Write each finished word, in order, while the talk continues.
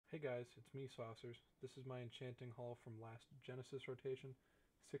Hey guys, it's me, Saucers. This is my Enchanting haul from last Genesis rotation.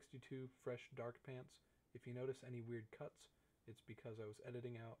 62 fresh dark pants. If you notice any weird cuts, it's because I was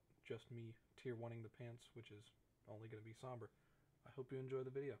editing out just me tier 1ing the pants, which is only going to be somber. I hope you enjoy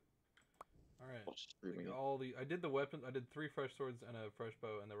the video. Alright. I did the weapons. I did 3 fresh swords and a fresh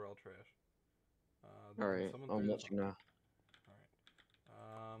bow, and they were all trash. Alright, I'm watching now.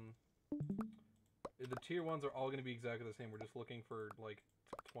 Alright. The tier 1s are all going to be exactly the same. We're just looking for, like,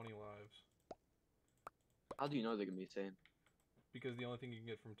 20 lives. How do you know they're gonna be the same? Because the only thing you can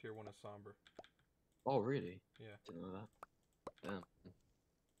get from tier 1 is somber. Oh, really? Yeah. Didn't know that. Damn.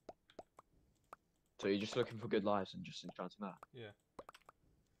 So you're just looking for good lives and just enchanting that? Yeah.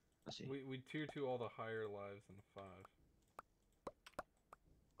 I see. We tier 2 all the higher lives than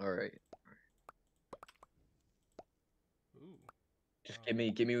 5. Alright. Ooh. Just give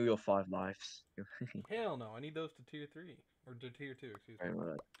me all your 5 lives. Hell no, I need those to tier 3. Or to tier 2, excuse me. Right, my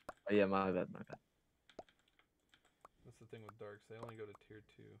bad. Oh yeah, my bad. That's the thing with darks, they only go to tier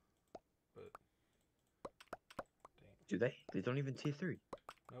 2. But dang. Do they? They don't even tier 3.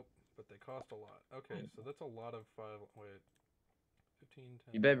 Nope, but they cost a lot. Okay, so that's a lot of 5. Wait. 15,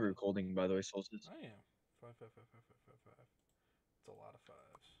 10. You better be recording, by the way, sources. I am. 5, 5, 5, 5, 5, 5, 5. It's a lot of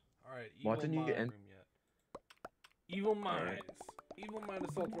 5s. Alright, Why evil didn't you get mind in? room yet. Evil minds. Evil mind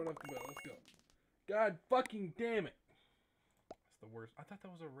assault right off the bat. Let's go. God fucking damn it. That's the worst. I thought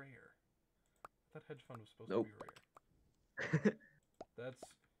that was a rare. I thought hedge fund was supposed to be rare. That's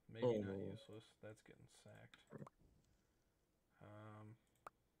maybe not useless. That's getting sacked.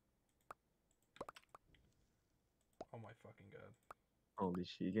 Oh my fucking god. Holy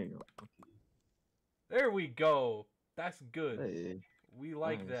shit, you're getting up. Okay. There we go. That's good. Hey, We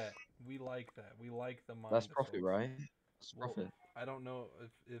like that. We like that. We like the mind. That's profit, assaults. right? That's Well, profit. I don't know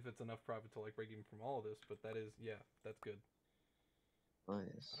if it's enough profit to like break even from all of this, but that is, yeah, that's good.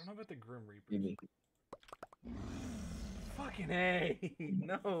 Nice. I don't know about the Grim Reapers. You mean? Fucking A!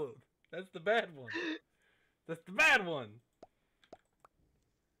 No! That's the bad one. That's the bad one!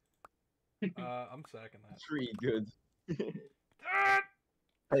 I'm sacking that. Pretty good. Ah!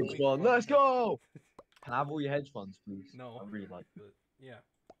 Hedge fund, let's go! Can I have all your hedge funds, please? No. I really like it. But, yeah.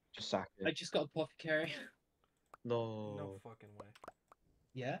 Just sack it. I just got apothecary. No. No fucking way.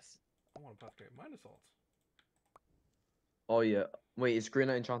 Yes. I want apothecary. Mind assaults. Oh yeah. Wait, is Green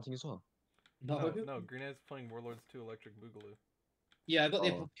Knight enchanting as well? No, Green Eyes playing Warlords 2 Electric Boogaloo. Yeah, I got the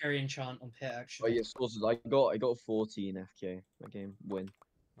apothecary enchant on pit Oh actually. yeah, sources. I got 14 FK that game. Win.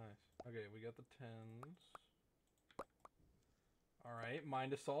 Nice. Okay, we got the 10s. Alright,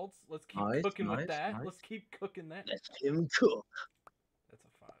 mind assaults. Let's keep cooking with that. Nice. Let's keep cooking that. Let's get him cook. That's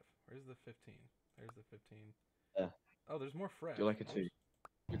a 5. Where's the 15? There's the 15. Yeah. Oh, there's more fresh. You're like a 2.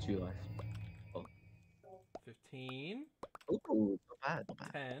 You're 2 life. Oh. 15. Ooh, not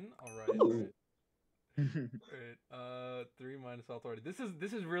bad. 10. Alright. Alright. 3 mind assault already. This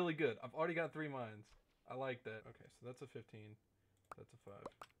is really good. I've already got 3 minds. I like that. Okay, so that's a 15. That's a 5.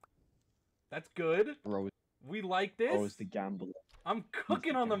 That's good. Bro, we like this. Oh, it's the gambler. I'm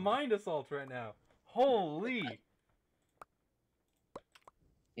cooking on the mind assault right now. Holy.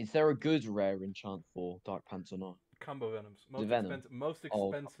 Is there a good rare enchant for Dark Pants or not? Combo Venoms. Most Venom.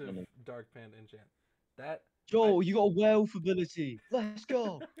 expensive Dark Panda enchant. That. Yo, you got a wealth ability. Let's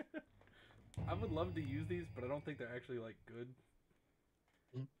go. I would love to use these, but I don't think they're actually like good.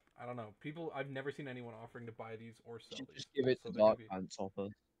 I don't know. I've never seen anyone offering to buy these or sell these. Just give it to Dark Pants Hopper.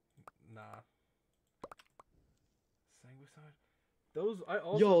 Nah. Sanguicide? Those I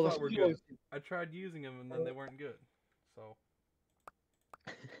also thought were good. I tried using them and then they weren't good. So.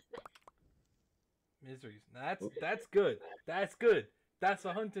 Miseries. That's good. That's good. That's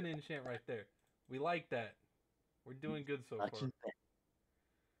a hunting enchant right there. We like that. We're doing good so far.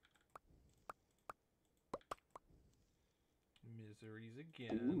 Miseries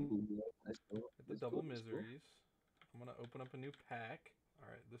again. Ooh, Get the double miseries. I'm gonna open up a new pack.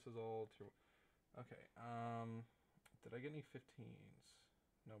 Alright, this is all tier. Okay, did I get any 15s?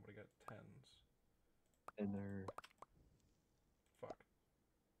 No, but I got 10s. And they're... Fuck.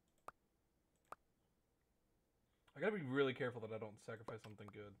 I gotta be really careful that I don't sacrifice something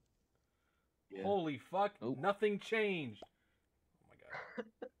good. Yeah. Holy fuck, nothing changed! Oh my god.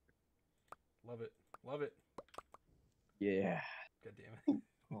 Love it. Love it. Yeah. God damn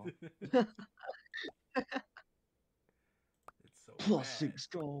it. It's so Plus 6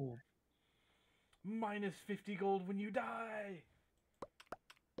 gold. Minus 50 gold when you die.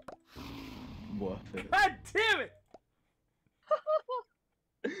 Worth it. God damn it!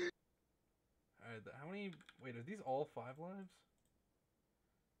 Alright, how many... Wait, are these all 5 lives?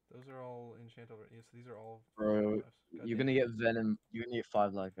 Those are all enchanted already. Yes, these are all Bro, 5 lives. God you're damn gonna it. get Venom. You're gonna get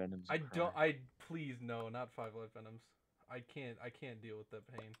 5 life Venoms. I and don't. cry. Please no, not 5 life venoms. I can't deal with that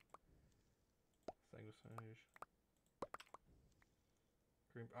pain. Sanguisage.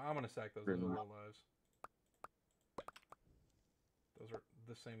 I'm gonna sack those. Those are Grim low lives. Those are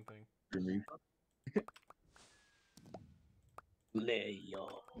the same thing. Grim Reaper. Leo.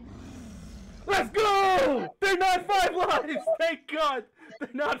 Let's go! They're not 5 lives! Thank God! They're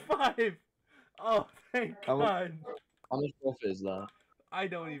not 5! Oh, thank How much- God! How much profit is that? I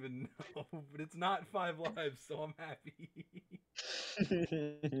don't even know, but it's not 5 lives, so I'm happy.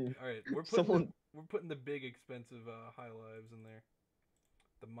 Alright, Someone. we're putting the big expensive high lives in there.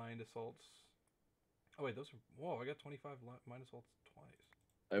 The mind assaults. Oh wait, those are... Whoa, I got 25 mind assaults twice.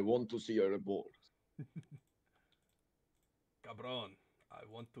 I want to see your balls. Cabron, I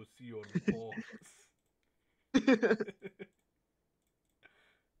want to see your balls.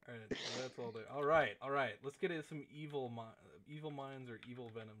 Alright, so that's all there. Alright. Let's get into some evil minds or evil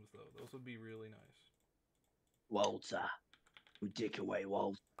venoms, though. Those would be really nice. Walter, you take away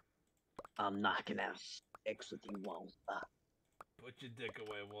Walter. I'm not gonna have sex with you, Walter. Put your dick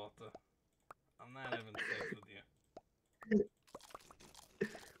away, Walter. I'm not having sex with you.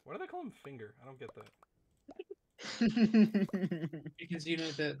 Why do they call him Finger? I don't get that. Because you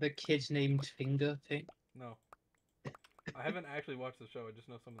know the kid named Finger thing. No. I haven't actually watched the show, I just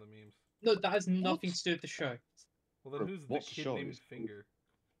know some of the memes. No, that has nothing to do with the show. Well, then who's the What's the kid show? named Finger?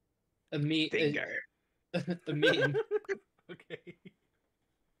 A me. Finger. A meme. Okay.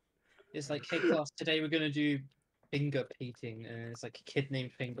 It's like, hey class, today we're gonna do finger painting, and it's like a kid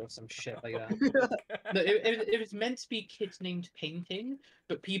named Finger or some shit like that. No, it was meant to be kids named painting,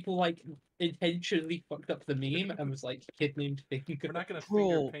 but people like intentionally fucked up the meme and was like kid named Finger. We're not gonna Bro.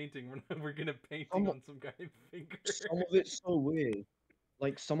 finger painting, we're gonna painting on some guy named Finger. Some of it's so weird.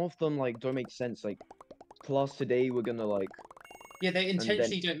 Like some of them like don't make sense. Like class today we're gonna like Yeah, they then-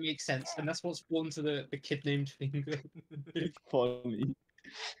 intentionally don't make sense, and that's what's born to the kid named Finger. it's funny.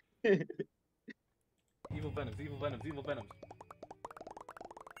 Evil venoms, evil venoms, evil venoms.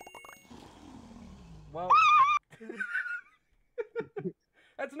 Well,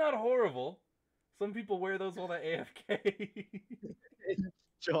 that's not horrible. Some people wear those while they're AFK.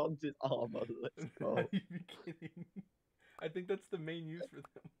 Enchanted armor. Let's go. Not even kidding. I think that's the main use for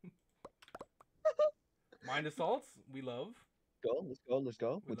them. Mind assaults, we love. Go. Let's go. Let's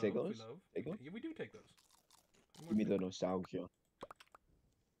go. We We'll take love, those. We love. Take those. Yeah, we do take those. Give me the nostalgia.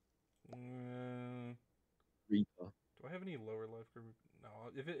 Reaper. Do I have any lower life group? No,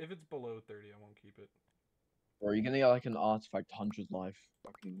 if it's below 30, I won't keep it. Or are you gonna get like an artifact 100 life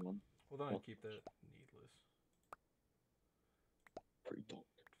fucking one? Well, then I What? keep that needless. Pretty dope.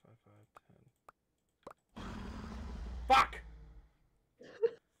 5, 5, 10. Fuck!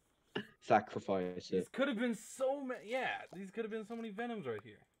 Sacrifice These it. could have been so many. Yeah, these could have been so many venoms right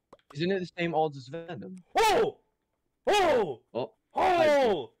here. Isn't it the same odds as Venom? Oh! Oh! Oh.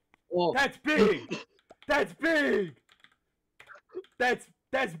 Oh! Oh. That's big! That's big!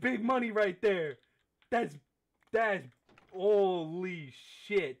 That's big money right there. That's holy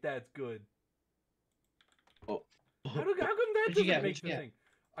shit, that's good. Oh. How come that What'd you doesn't get? make What'd the you get? thing?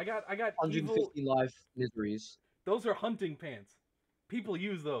 I got evil. 150 life miseries. Those are hunting pants. People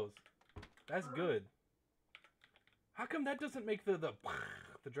use those. That's good. How come that doesn't make the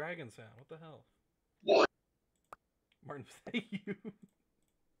dragon sound? What the hell? What? Martin, was that you?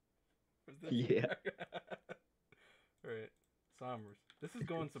 Was that Yeah. Alright. Sombers. This is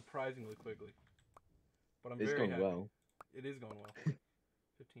going surprisingly quickly. But I'm It's very going happy. well. It is going well.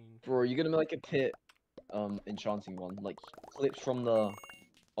 15. Bro, you're gonna make a pit enchanting one. Like clips from the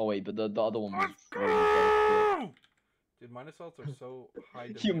oh wait, but the other one was really good. Dude, mine assaults are so high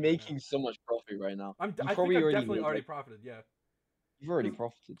demand You're right making now. so much profit right now. I You think probably I've already definitely made, already like- profited, yeah. You've already Because-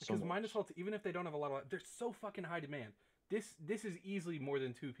 profited so Because mine much. assaults, even if they don't have a lot of, they're so fucking high demand. This is easily more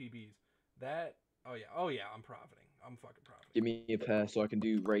than 2 PBs. That, oh yeah, I'm profiting. I'm fucking profiting. Give me a pair so I can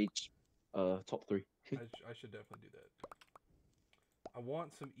do rage top 3. I should definitely do that. I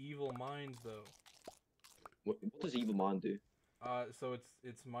want some evil minds though. What does Evil Mind do? So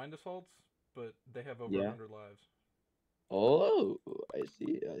it's mind assaults, but they have over Yeah. 100 lives. Oh, I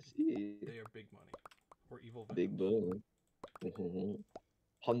see, I see. They are big money. Or evil venoms. Big burn.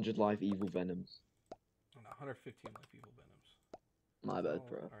 100 life evil venoms. Oh, no, 115 life evil venoms. My bad, Oh,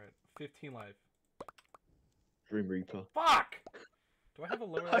 bro. Alright, 15 life. Grim Reaper. Fuck! Do I have a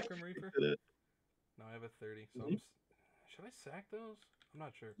lower life Grim Reaper? Did it. No, I have a 30. So Mhm. should I sack those? I'm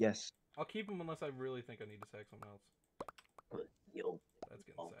not sure. Yes. I'll keep them unless I really think I need to sack someone else. Yo. That's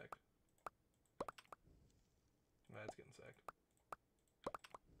getting Oh. sacked. That's getting sacked.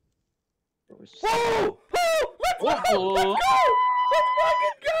 Whoa! Whoa! Let's go! Whoa! Let's go! Let's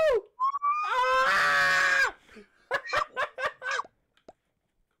fucking go! Ah!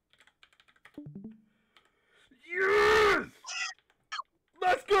 Yes!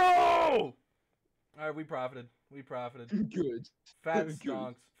 Let's go! Alright, we profited. We profited. Good. Fat Good.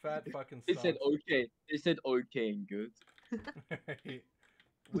 stonks. Fat fucking It said stonks. okay. It said okay and good. Right.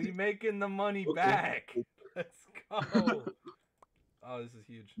 We making the money Okay. back. Let's go. Oh, this is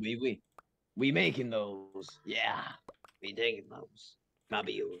huge. We making those. Yeah. We taking those.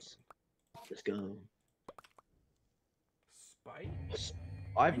 Fabios. Let's go. Spite?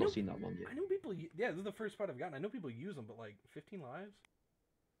 I've I know- not seen that one yet. I know people. Yeah, this is the first spite I've gotten. I know people use them, but like 15 lives.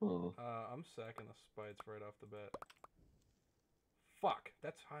 Oh. I'm sacking the spites right off the bat. Fuck,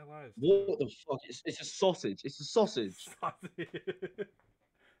 that's high lives. What the fuck? It's a sausage. It's a sausage.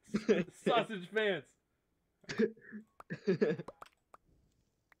 Sausage fans.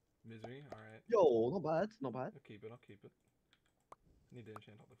 Misery. All right. Yo, not bad. Not bad. I'll keep it. I'll keep it. Need to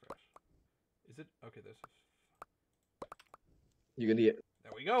enchant all the fresh. Is it okay? There's. You're gonna get.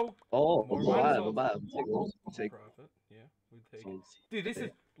 There we go. Oh, More not bad. minus Not bad. salts. We'll take those. We'll take. Profit. Yeah, we take. those. Dude, this is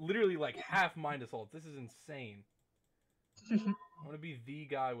literally like half mind assaults. This is insane. I'm gonna be the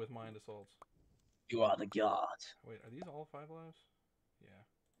guy with mind assaults. You are the god. Wait, are these all 5 lives?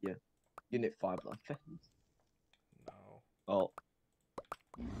 Yeah. Unit 5 left. No. Oh.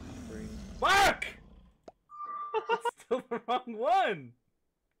 Fuck! It's still the wrong one.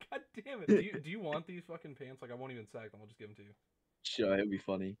 God damn it. Do you want these fucking pants? Like, I won't even sack them. I'll just give them to you. Sure, it'll be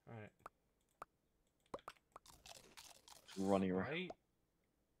funny. All right. Running around. Right?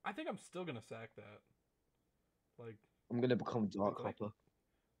 I think I'm still gonna sack that. Like, I'm gonna become Dark Like- Hopper.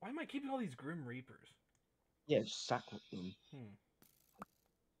 why am I keeping all these Grim Reapers? Yeah, just sack them.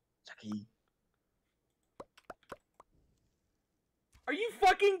 Sacky. Are you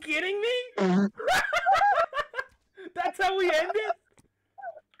fucking kidding me? That's how we end it?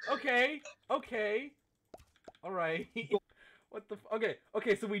 Okay. Okay. All right. What the?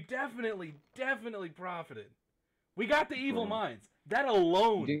 Okay. So we definitely profited. We got the evil Right. minds. That You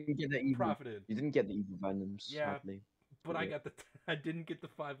alone didn't get the evil. profited. You didn't get the evil venoms. Yeah. Sadly. But I Yeah. got the. I didn't get the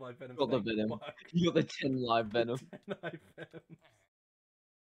 5 life venom. Got the venom. You got the 10 live venom. 10 life venom.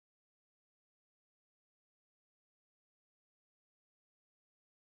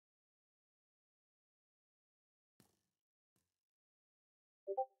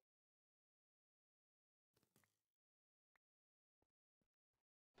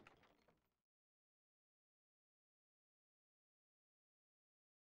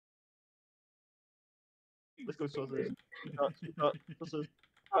 Let's go sausage. Sausage.